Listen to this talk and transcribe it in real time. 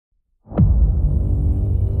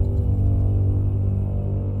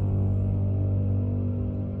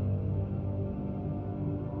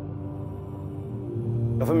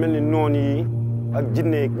noon yi ak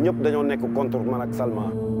jinne yi ñëpp dañoo nekk contre man ak Salma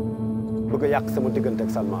bëgg a yàq sama diggante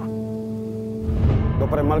ak Salma ba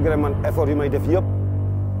pare malgré man effort yu may def yëpp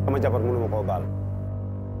sama jabar mënu ma koo baal.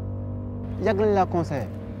 yàgg nañ laa conseillé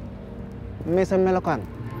mais sa melokaan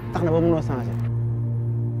tax na ba mënoo changé.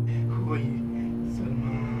 oui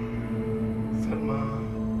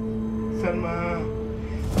Salma.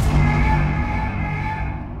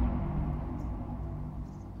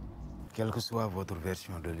 Quelle que soit votre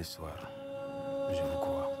version de l'histoire, je vous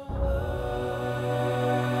crois.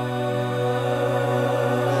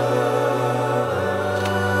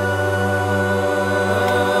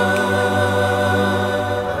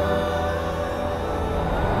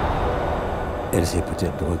 Elle s'est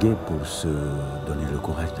peut-être droguée pour se donner le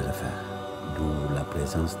courage de le faire, d'où la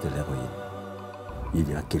présence de l'héroïne. Il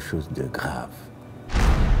y a quelque chose de grave.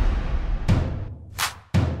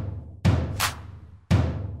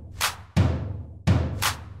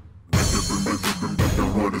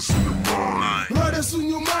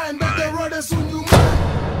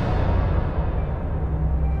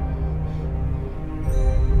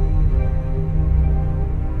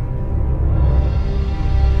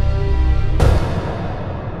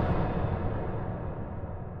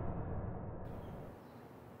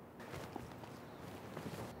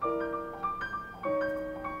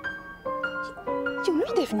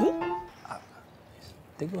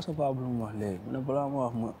 Dégg nga sa papa lu mu wax léegi mu ne balaa ma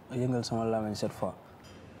wax ma yëngal sama làmmiñ cette fois.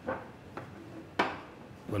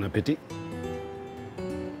 Bon appétit.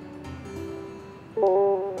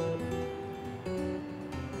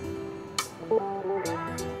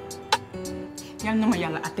 yal na ma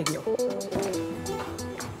yàlla àtteeg yow.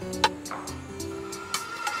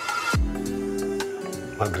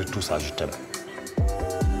 Malgré tout ça je t'aime.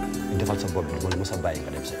 defal sa bopp bi man mos a bàyyi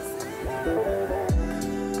nga dem si.